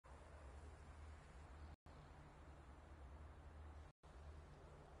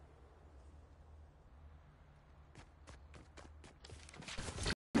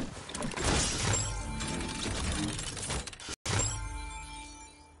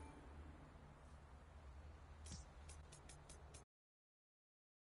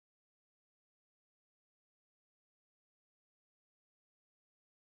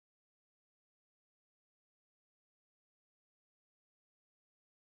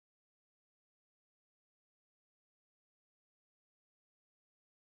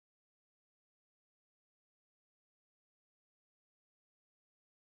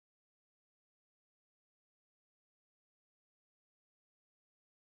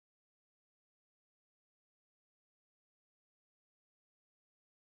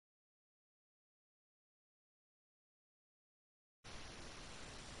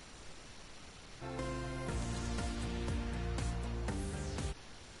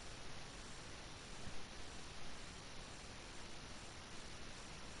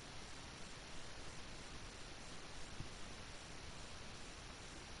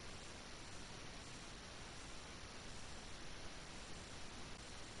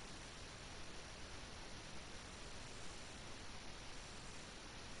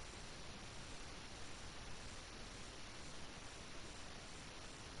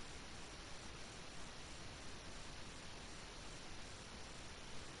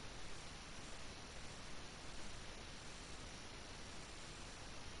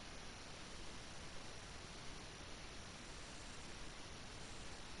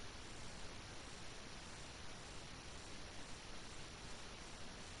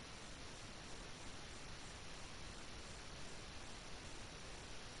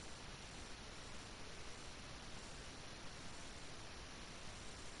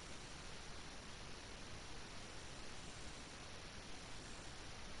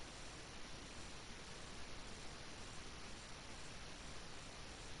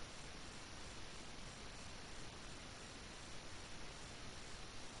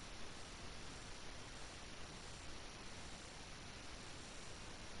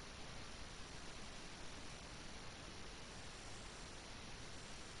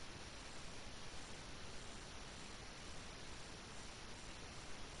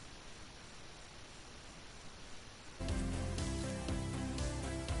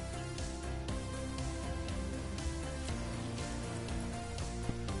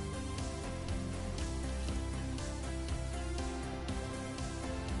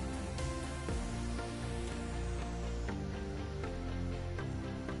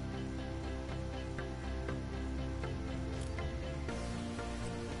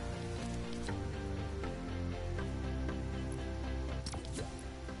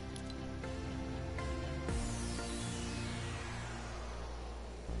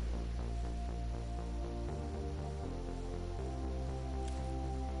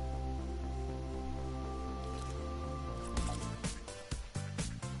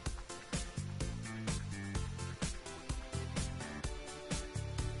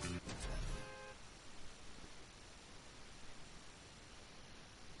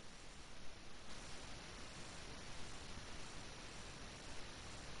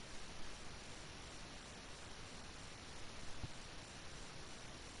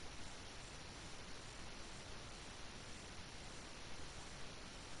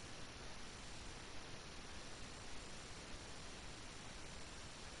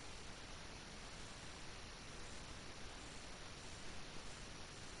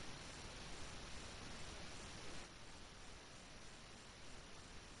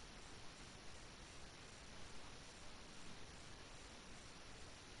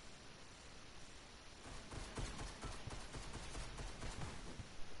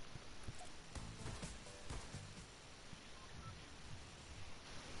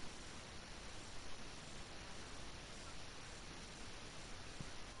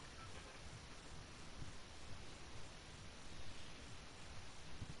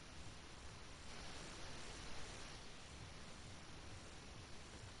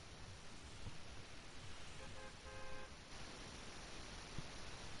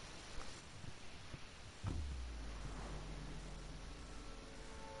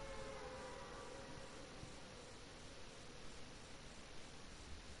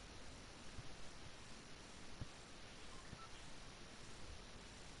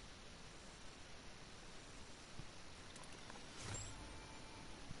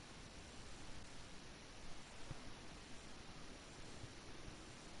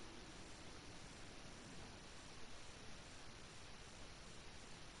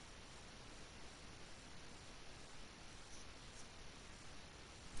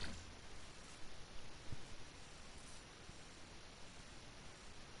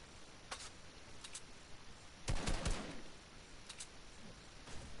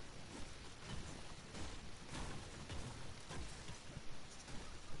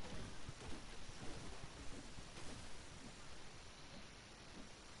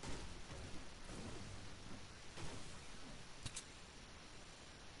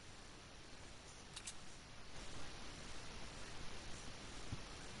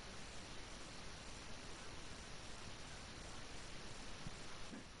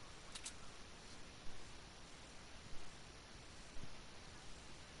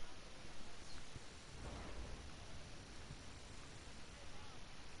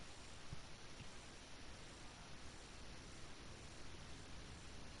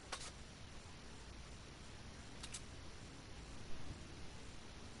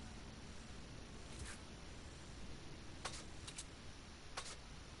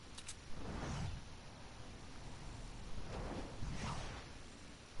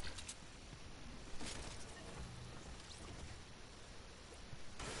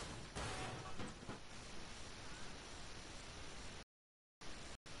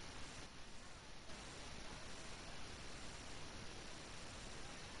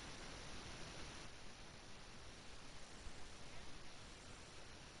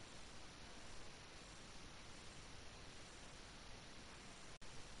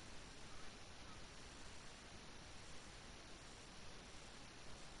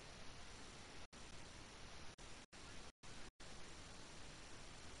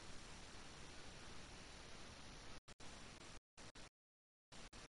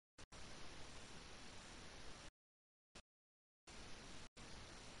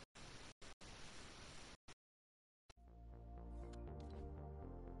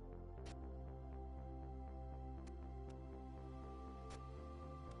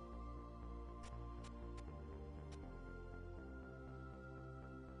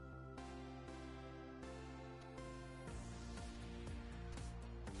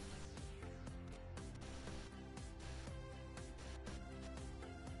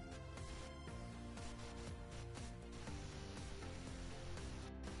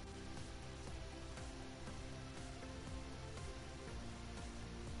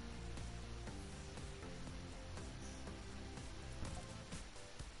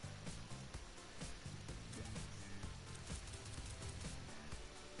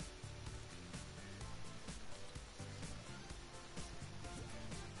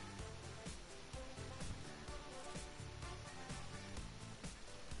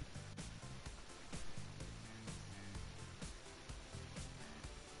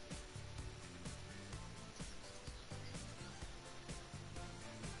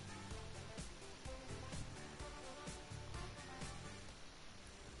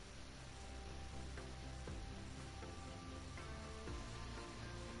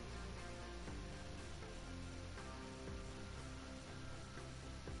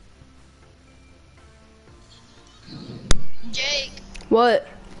What?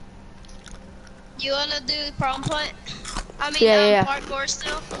 You wanna do prom punt? Yeah. Parkour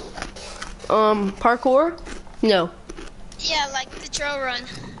still? Parkour? No. Yeah, like the trail run.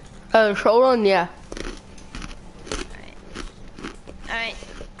 Oh, troll run? Yeah. Alright.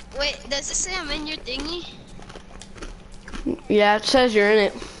 Wait, does it say I'm in your thingy? Yeah, it says you're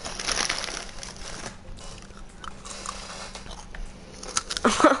in it.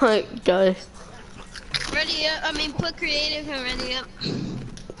 Guys. Ready up, put creative and ready up.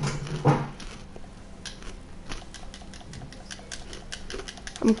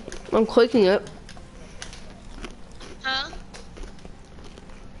 I'm clicking it. Huh?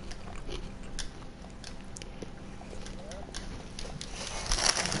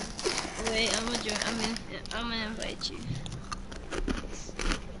 Wait, I'm gonna join, I'm gonna invite you.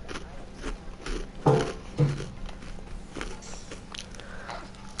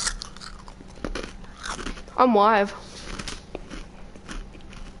 I'm live.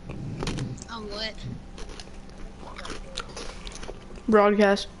 On what?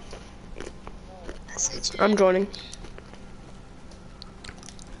 Broadcast. I'm joining.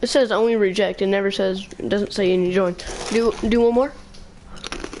 It says only reject. It never says, it doesn't say any join. Do one more?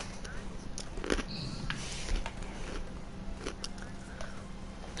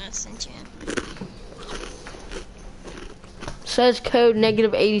 I sent you. Says code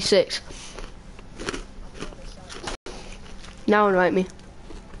 -86. Now invite me.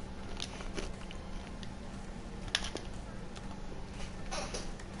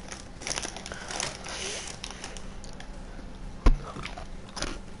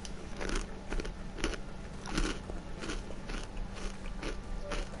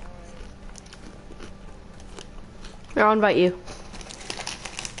 I'll invite you.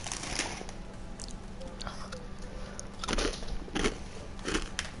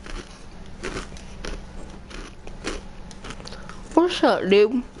 What's up,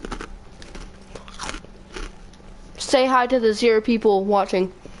 dude? Say hi to the 0 people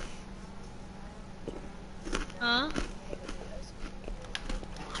watching. Huh?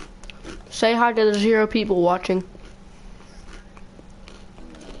 Say hi to the 0 people watching.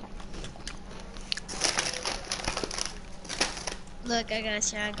 Look, I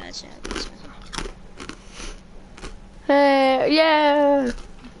got you. Hey, yeah.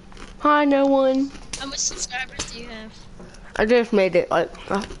 Hi, no one. How much subscribers do you have? I just made it like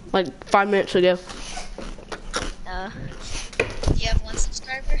 5 minutes ago. Do you have 1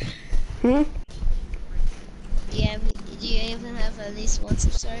 subscriber? Hmm? Do you even have at least 1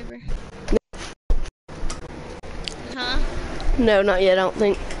 subscriber? Huh? No, not yet, I don't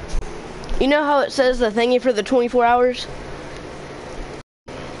think. You know how it says the thingy for the 24 hours?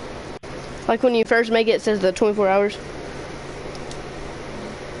 Like when you first make it, it says the 24 hours.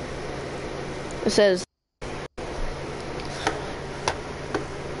 It says...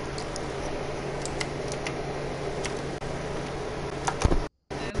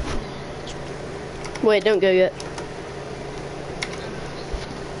 Wait, don't go yet.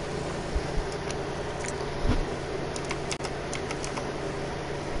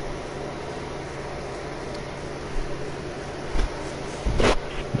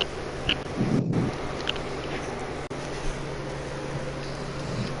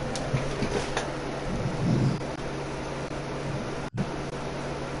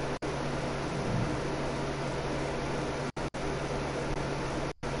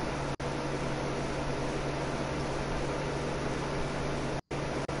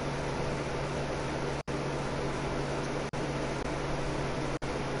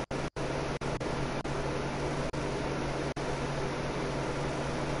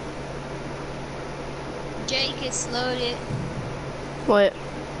 Jake, it's loaded. Wait,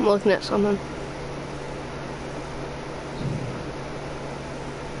 I'm looking at something.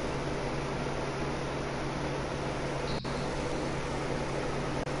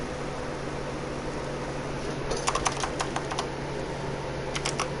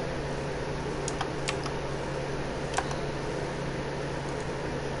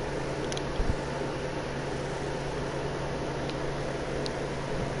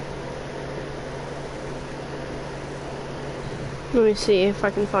 Let me see if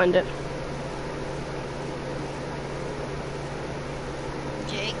I can find it.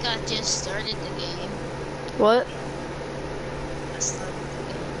 Jake, I just started the game. What? I started the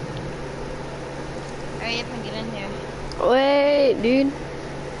game. Hurry up and get in here. Wait, dude.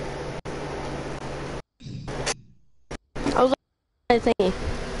 I was looking at thingy.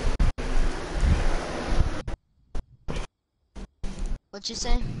 What you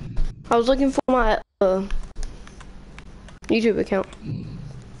say? I was looking for my YouTube account.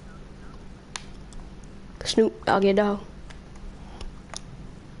 Snoop, I'll get dog.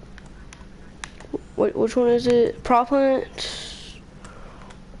 Which one is it? Prop hunt?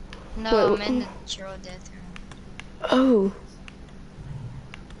 No, Wait, I'm in the natural death room. oh.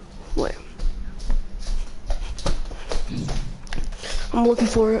 Wait. I'm looking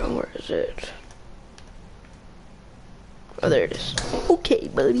for it. Where is it? Oh, there it is. Okay,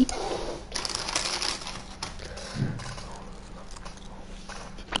 buddy.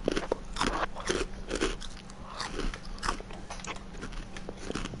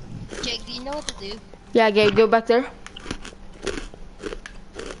 Jake, do you know what to do? Yeah, Gabe, go back there.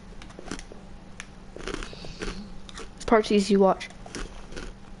 Part's easy to watch.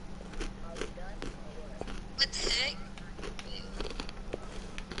 What the heck?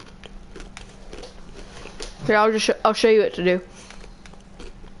 Here, I'll show you what to do.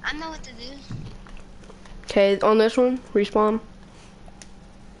 I know what to do. Okay, on this one, respawn.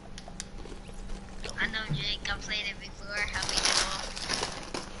 I know, Jake. I played it before. How we do.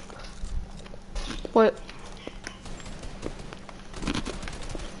 What?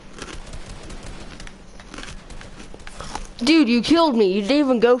 Dude, you killed me. You didn't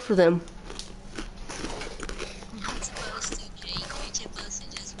even go for them. I'm not supposed to, Jake. You're supposed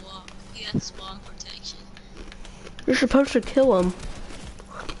to just walk. You have spawn protection. You're supposed to kill them.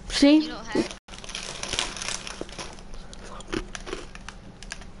 See? You don't have.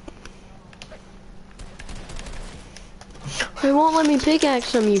 They won't let me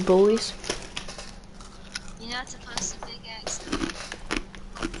pickaxe them, you bullies. You're not supposed to pickaxe them.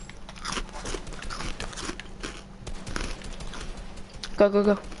 Go, go,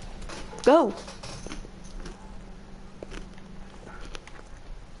 go. Go!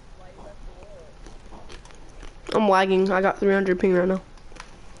 I'm lagging. I got 300 ping right now.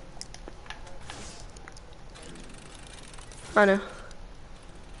 I know.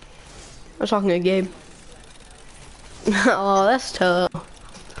 I was talking to Gabe. Oh, that's tough.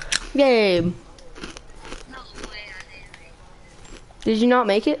 Gabe, No way, I didn't make it. did you not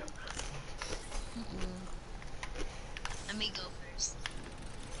make it? Let me go first.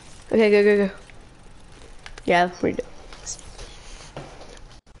 Okay, go, go, go. Yeah, we did.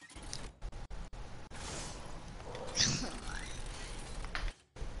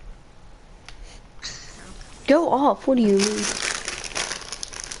 Go off. What do you mean?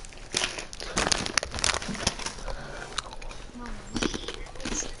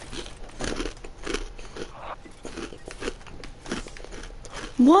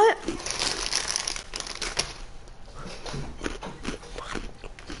 What?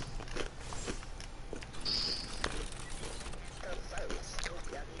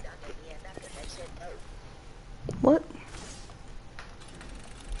 What?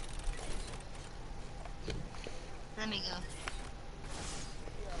 Let me go.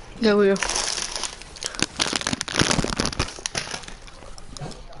 Go here.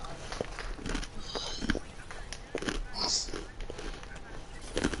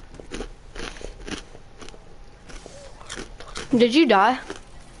 Did you die?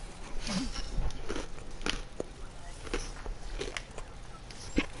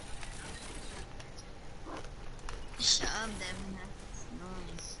 Shut up, Devin. That's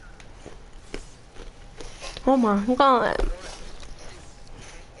noise. Oh my god.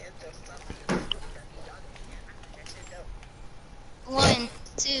 One,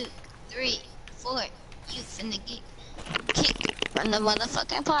 two, three, four. You finna get kicked from the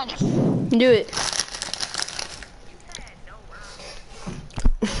motherfucking party. Do it.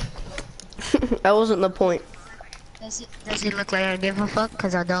 That wasn't the point. Does it look like I give a fuck?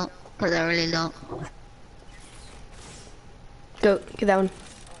 Cause I don't. Cause I really don't. Go, get that one.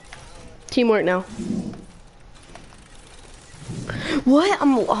 Teamwork now. What?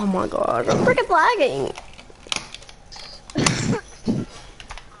 Oh my god, I'm freaking lagging.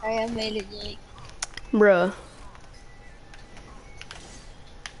 I made it, Jake. Bruh.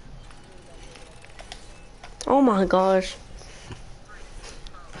 Oh my gosh.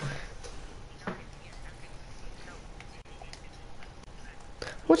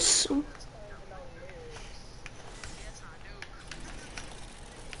 What's...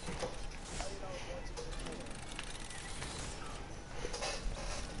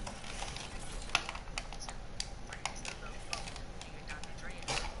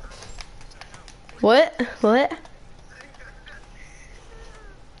 What? What?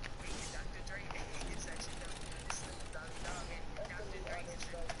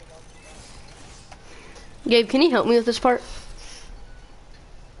 Gabe, can you help me with this part?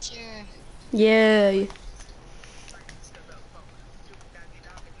 Sure. Yay.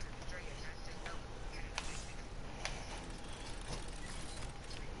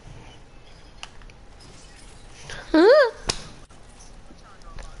 Huh?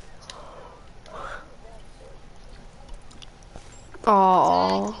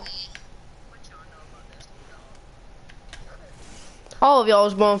 Aww. Exactly. All of y'all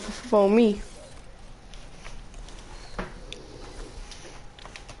was born for me.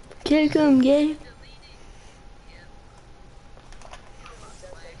 Kid come gay.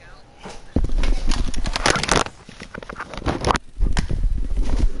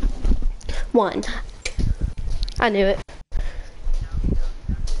 One. I knew it.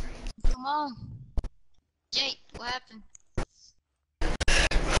 Come on. Jake, what happened?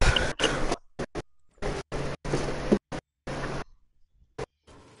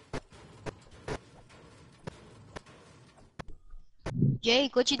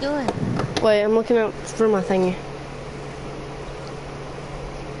 Jake, what you doing? Wait, I'm looking out for my thingy.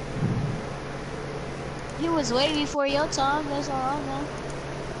 He was way before your time, that's all I know.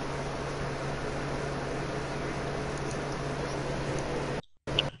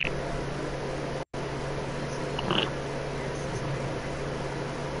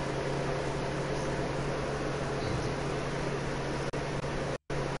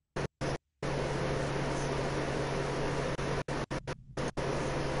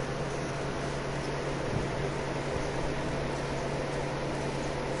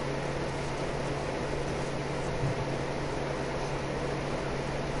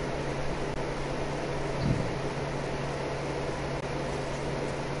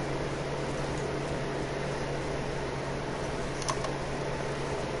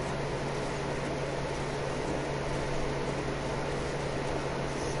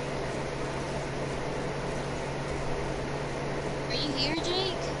 Are you here,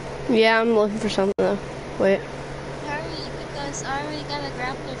 Jake? Yeah, I'm looking for something though. Wait. Hurry, because I already got a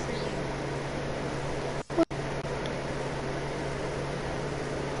grappler for you.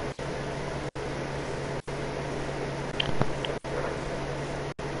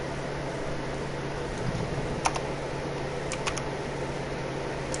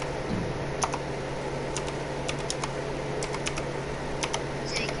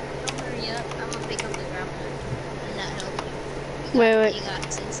 Jake, if you don't hurry up, I'm gonna pick up the grappler and not help you. Wait. You got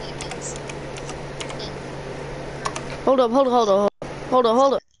 10 seconds. And Hold up.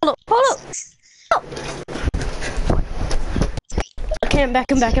 Okay, I'm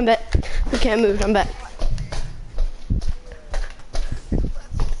back. Okay, I moved. I'm back.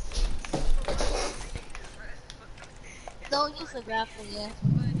 don't use the grappler yet.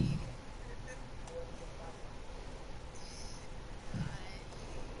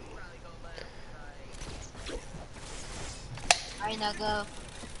 Alright, now go.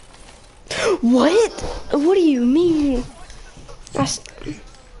 What? What do you mean?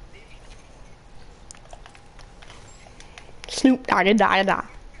 Snoop da.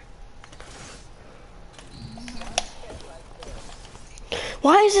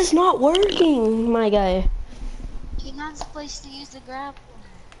 Why is this not working, my guy? You're not supposed to use the grappler.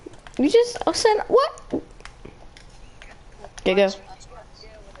 You just said what? There you go.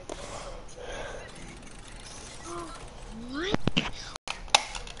 What?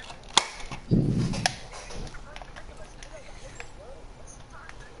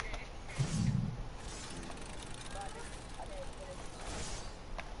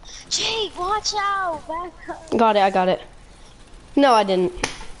 Jake, watch out! Back up. I got it. No, I didn't.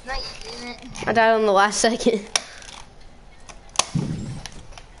 No, you didn't. I died on the last second.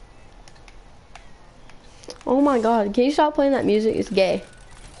 Oh my god, can you stop playing that music? It's gay.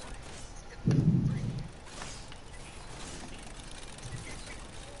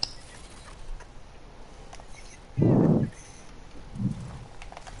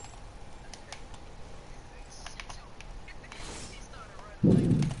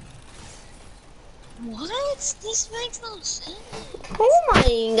 What? This makes no sense.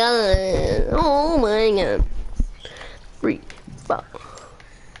 Oh my god. Freak. Fuck.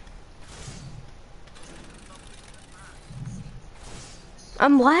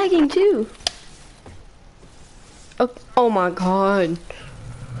 I'm lagging too. Oh my god.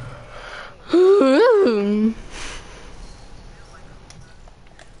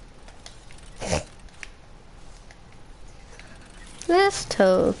 That's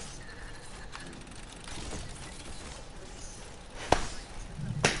tough.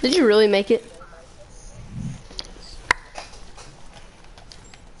 Did you really make it?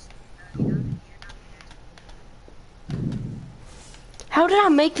 How did I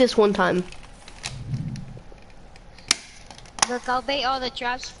make this one time? Look, I'll bait all the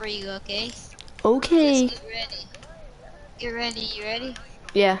traps for you, okay? Okay. Just get ready. Get ready, you ready?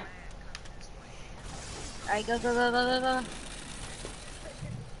 Yeah. Alright, go.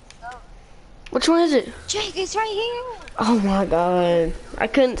 Which one is it? Jake, it's right here! Oh my god. I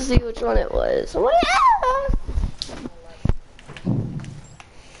couldn't see which one it was.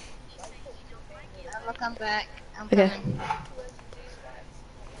 come back. I'm Okay. coming.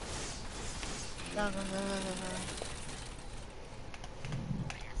 Go, go, go, go,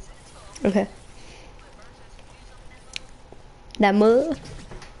 go, go. Okay. That mud.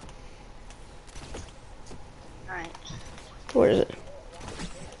 Alright. Where is it?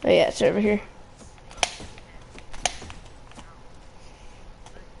 Oh yeah, it's over here.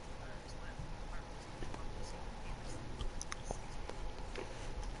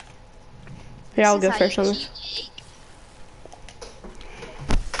 Here, I'll go first on this.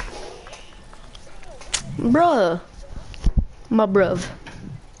 Bruh. My bruv.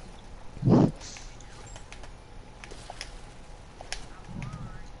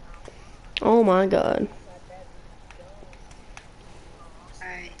 Oh my god.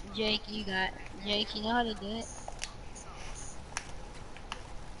 Alright, Jake, you know how to do it?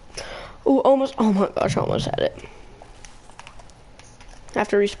 Oh, almost. Oh my gosh, I almost had it. I have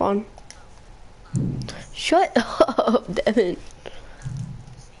to respawn. Shut up, Devin.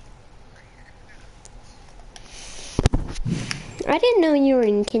 I didn't know you were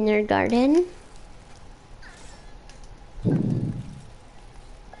in kindergarten.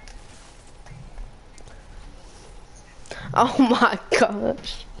 Oh my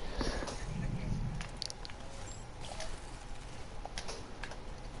gosh.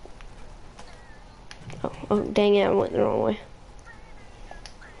 Oh dang it, I went the wrong way.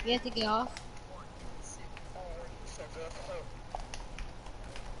 You have to get off.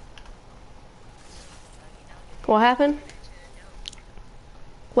 What happened?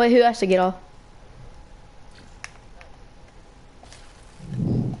 Wait, who has to get off?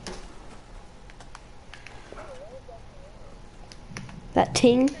 That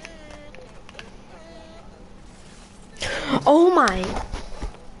ting? Oh my.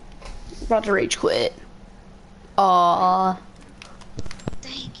 About to rage quit. Aww.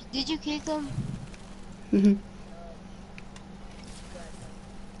 Dang, did you kick him? Mhm.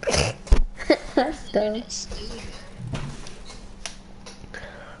 That's dumb. That's stupid.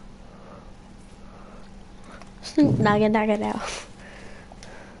 Knock it out.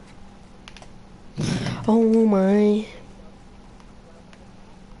 Oh my.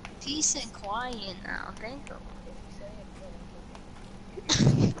 Decent quiet now, thank you.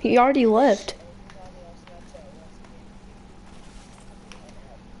 He already left.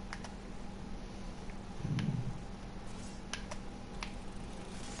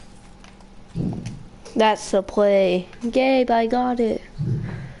 That's the play. Gabe, I got it.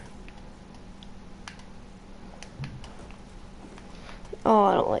 Oh,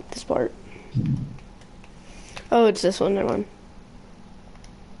 I don't like this part. Oh, it's this one, never mind.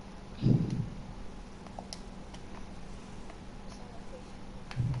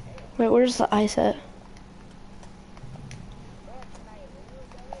 Wait, where's the ice at?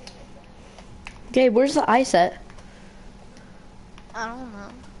 Gabe, where's the ice at? I don't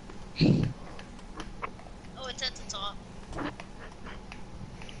know. Oh, it's at the top.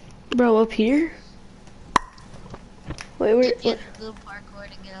 Bro, up here? Wait, where? You have to do parkour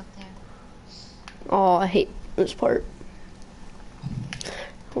to get up there. Oh, I hate this part.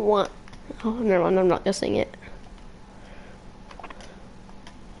 What? Oh, never mind, I'm not gonna sing it.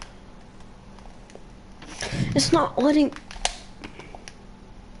 It's not letting...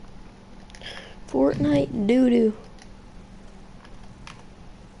 Fortnite doo-doo.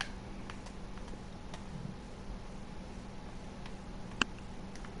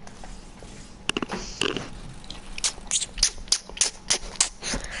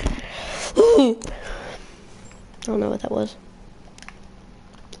 I don't know what that was.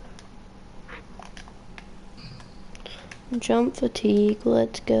 Jump fatigue,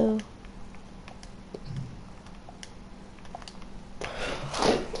 let's go.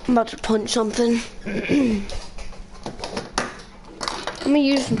 I'm about to punch something. I'm gonna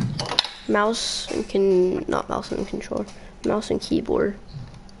use mouse and not mouse and controller, mouse and keyboard.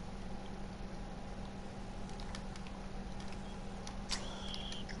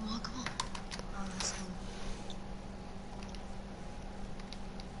 Come on, come on. Oh, that's cool.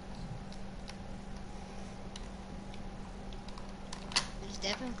 Is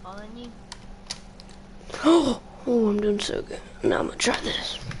Devin calling you? Oh, I'm doing so good. Now I'm gonna try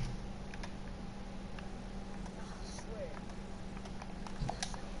this.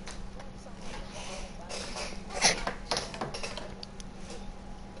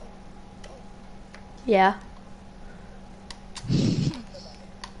 Yeah.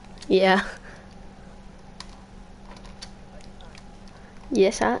 Yeah.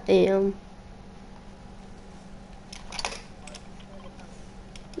 Yes, I am.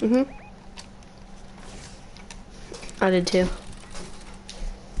 I did too.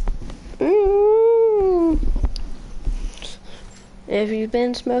 If you've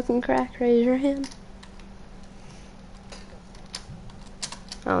been smoking crack, raise your hand.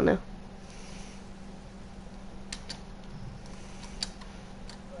 I don't know.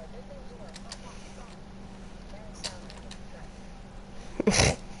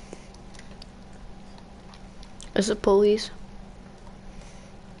 It's the police.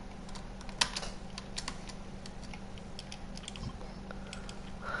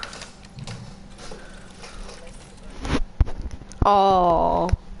 Oh,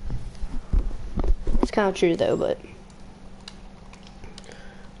 it's kind of true though, but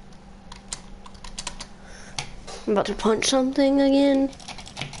I'm about to punch something again.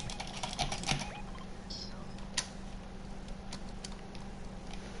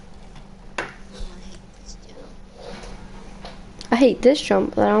 I hate this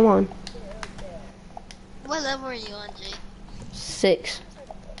jump that I'm on. What level are you on, Jake? 6.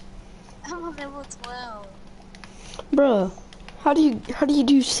 I'm on level 12. Bruh, how do you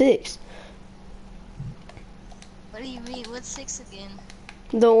do 6? What do you mean? What's 6 again?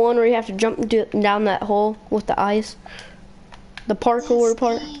 The one where you have to jump down that hole with the ice. The parkour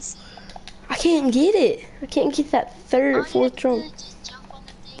part. Easy. I can't get it. I can't get that third or fourth jump. Just jump on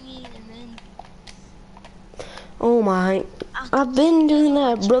the thingy and then... Oh my. I've been doing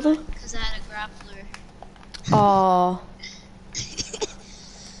that, brother. Because I had a grappler. Aw.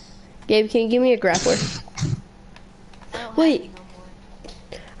 Gabe, can you give me a grappler? I don't Wait. have any no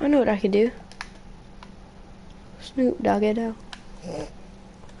more. I know what I could do. Snoop Doggy Dog.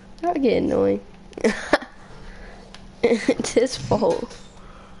 That get annoying. It's his fault.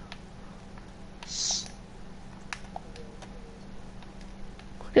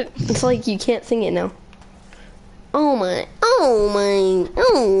 It's like you can't sing it now. Oh my, oh my,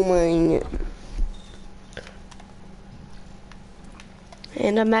 oh my.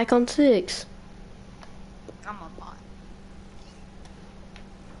 And I'm back on 6. I'm a bot.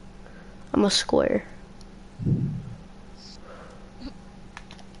 I'm a square.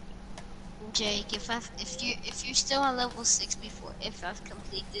 Jake, if you're still on level 6 before, if I've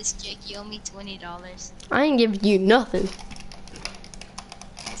complete this, Jake, you owe me $20. I ain't giving you nothing.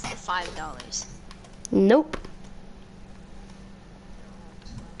 It's the $5. Nope.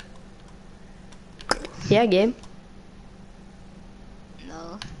 Yeah, Gabe.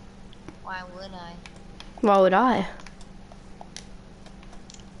 No. Why would I? Why would I?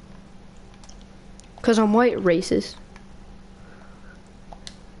 Cause I'm white racist.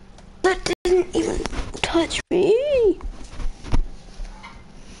 That didn't even touch me.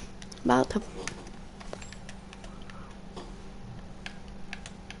 About to.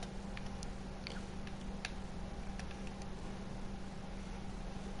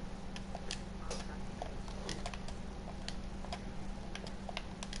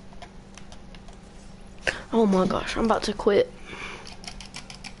 Oh my gosh, I'm about to quit.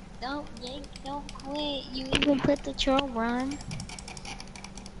 Don't, Jake, don't quit. You even put the troll run.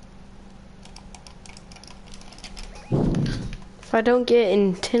 If I don't get it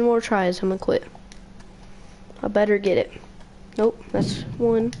in 10 more tries, I'm gonna quit. I better get it. Nope, that's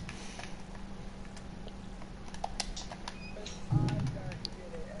 1.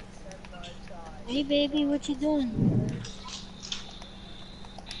 Hey, baby, what you doing?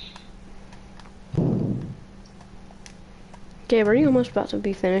 Gabe, are you almost about to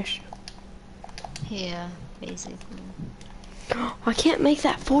be finished? Yeah, basically. I can't make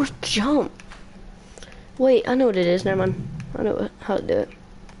that 4th jump. Wait, I know what it is. Never mind. I know how to do it.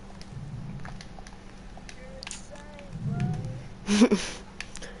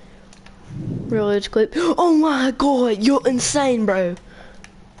 Real edge clip. Oh my god, you're insane, bro.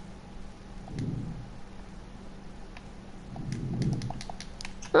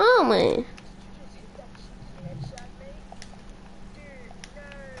 Oh man.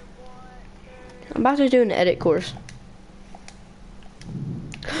 I'm about to do an edit course.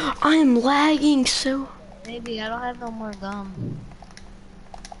 I am lagging so. Baby, I don't have no more gum.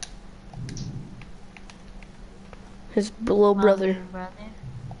 His little brother.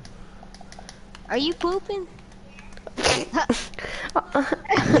 Are you pooping?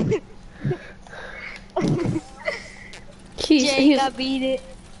 Jake, I beat it.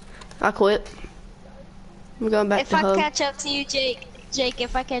 I quit. I'm going back If to I hub. catch up to you, Jake,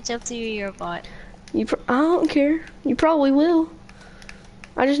 if I catch up to you, you're a bot. I don't care. You probably will.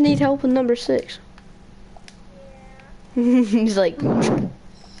 I just need help with number 6. He's like,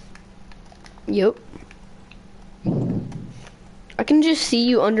 yep. I can just see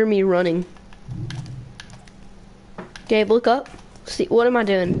you under me running. Gabe, look up. See, what am I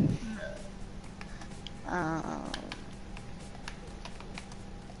doing?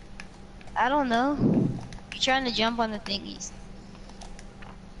 I don't know. You're trying to jump on the thingies.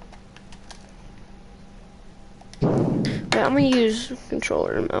 Yeah, I'm gonna use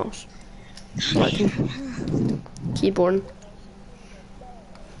controller and mouse. Keyboard.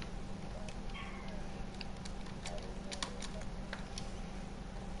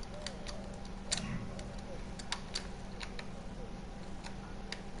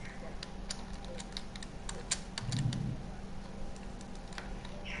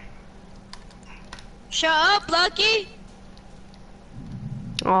 Shut up, Lucky.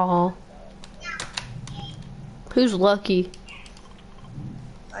 Aw. Who's Lucky?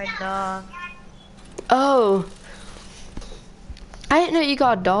 Our dog. Oh. I didn't know you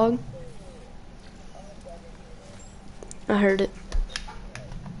got a dog. I heard it.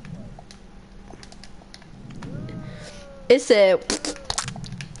 It said,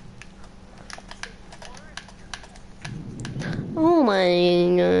 oh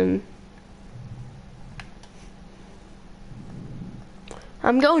my god.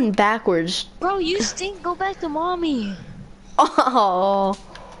 I'm going backwards. Bro, you stink. Go back to mommy. Oh,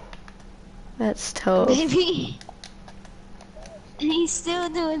 that's tough. Baby. He's still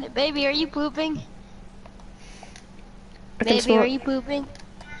doing it. Baby, are you pooping? I can Baby, smell are it. you pooping?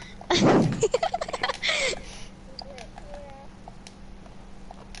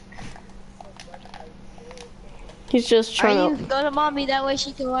 He's just Are trying you? Go to mommy, that way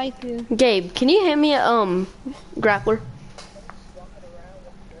she can wipe you. to. Gabe, can you hand me a grappler?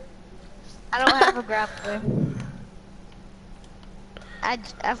 I don't have a grappler.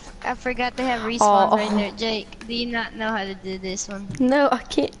 I forgot to have respawns right there. Jake, do you not know how to do this one? No, I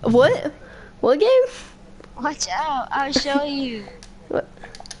can't. What? What game? Watch out, I'll show you. What?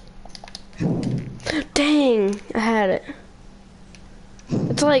 Dang, I had it.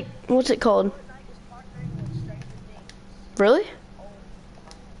 It's like, what's it called? Really?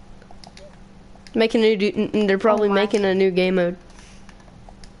 Making a new, they're probably my. making a new game mode.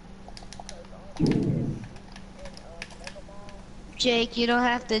 Jake, you don't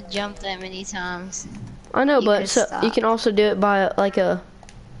have to jump that many times. I know, You but could so, you stop. can also do it by like a...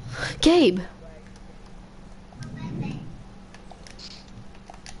 Gabe!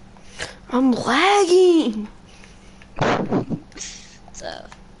 I'm lagging! So.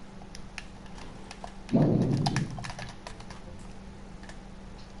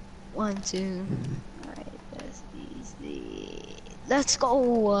 One, two. Alright, that's easy. Let's go,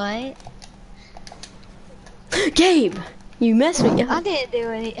 what? Gabe! You messed me I up. didn't do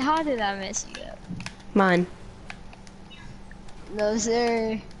any. How did I mess you up? Mine. No,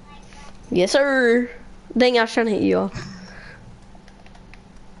 sir. Yes, sir. Dang, I was trying to hit you off.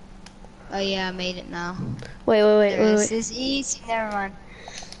 Oh, yeah, I made it now. Wait. The rest is easy. Never mind.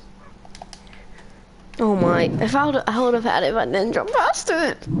 Oh my. If I would have had it if I didn't jump past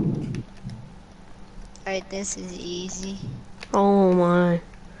it. Alright, this is easy. Oh my.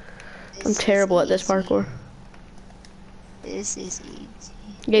 This I'm is terrible at this easy. parkour. This is easy.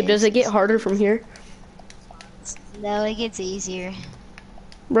 Gabe, does This it get is harder from here? No, it gets easier.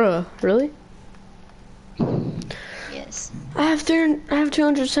 Bruh, really? Yes. I have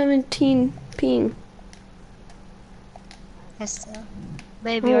 217 ping. That's tough.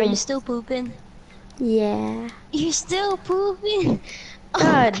 Baby, Oh. are you still pooping? Yeah. You're still pooping?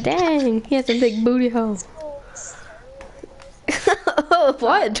 God dang, he has a big booty hole. Oh,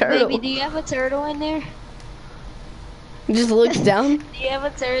 why a turtle? Baby, do you have a turtle in there? He just looks down. Do you have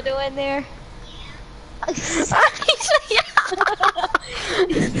a turtle in there?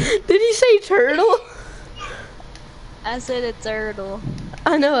 Did he say turtle? I said a turtle.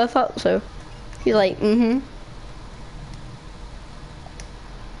 I know, I thought so. He's like, mm-hmm.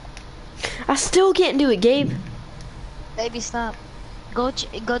 I still can't do it, Gabe. Baby, stop. Go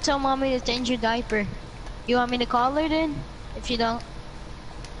tell mommy to change your diaper. You want me to call her then? If you don't,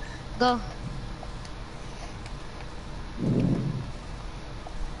 go.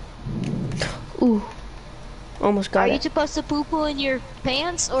 Ooh, almost got Are you it. supposed to poo poo in your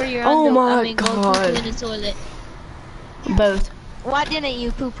pants or your Oh under? my I mean, go poo God. poo in the toilet. Both. Why didn't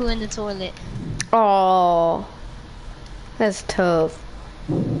you poo poo in the toilet? Oh, that's tough.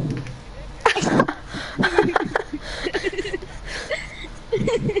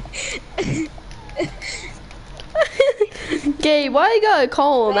 Gabe, why you gotta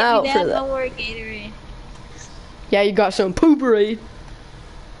call him Baby, out they for have that? no more Gatorade. Yeah, you got some pooperade.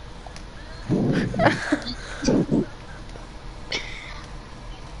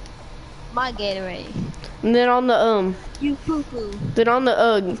 My Gatorade. And then on the You poo poo.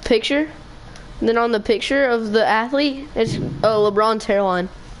 picture, then on the picture of the athlete, it's LeBron's hairline.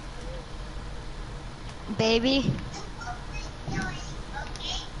 Baby.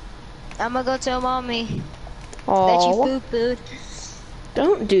 I'm gonna go tell mommy that you Oh, poo pooed.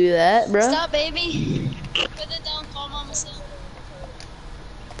 don't do that, bro. Stop, baby. Put it down. Call mama. Say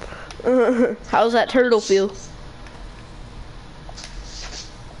How's that turtle feel?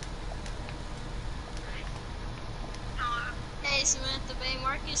 Hey Samantha, Bay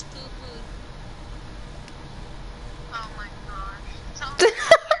Marcus poo poo. Oh my gosh.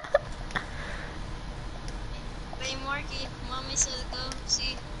 Bay Marky, mommy said go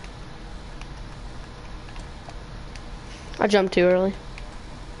see. I jumped too early.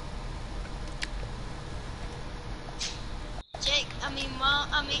 Jake,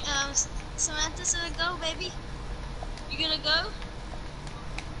 Samantha said go, baby. You gonna go?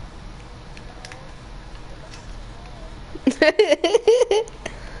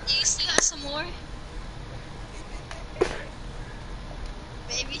 You still got some more?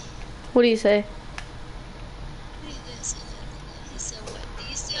 Baby? What do you say? He didn't say nothing. He said what? Do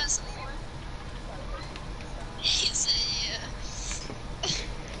you still got some more? He said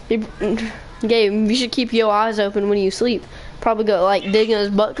yeah. Gabe, you should keep your eyes open when you sleep. Probably go like dig in his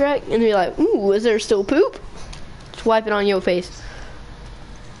butt crack and be like, ooh, is there still poop? Just wipe it on your face.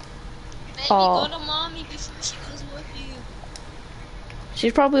 Baby, Aw. go to mommy before she goes with you.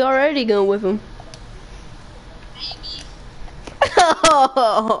 She's probably already gonna whip him. Baby,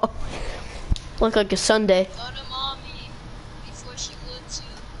 Look like a Sunday. go to mommy before she whips you.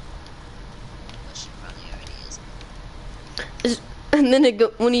 Well, she probably already is. And then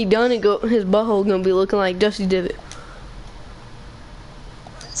when he done, his butthole gonna be looking like Dusty Divot.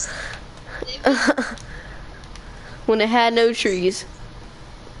 Baby, When it had no trees.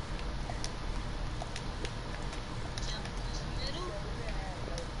 jump in the middle.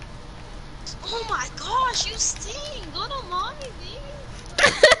 Oh my gosh, you stink. Go to mommy, baby.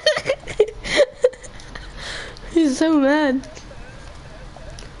 He's so mad.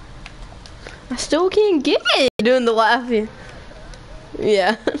 I still can't get it. Doing the laughing.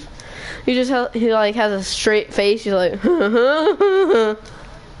 Yeah. He like has a straight face. He's like,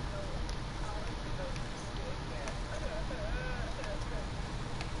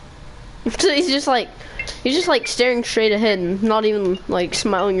 so he's just like staring straight ahead and not even like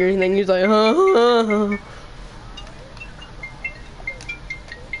smiling or anything. He's like,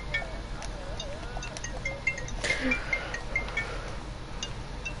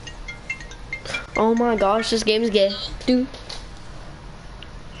 Oh my gosh, this game's gay, dude.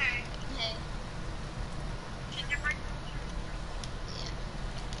 Hey.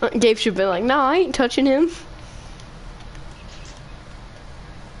 Dave should be like, nah, I ain't touching him.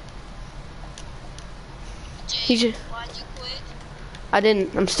 He just, Why'd you quit? I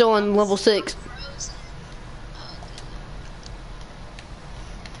didn't. I'm still on level 6. Frozen.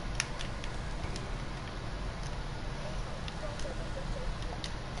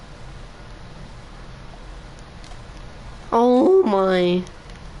 Oh my.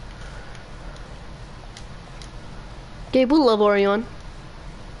 Gabe, what level are you on?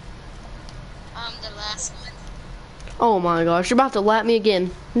 The last one. Oh my gosh, you're about to lap me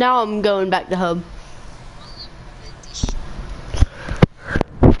again. Now I'm going back to hub. 50.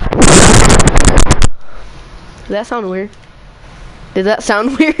 Did that sound weird? Did that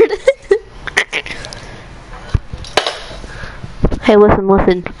sound weird? Hey,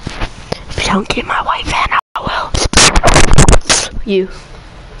 listen. If you don't get my white van, I will. You.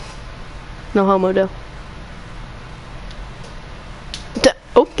 No homo, though.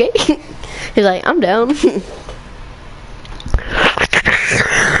 Okay. He's like, I'm down.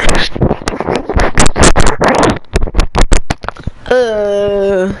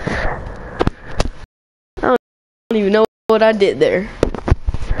 I don't even know what I did there.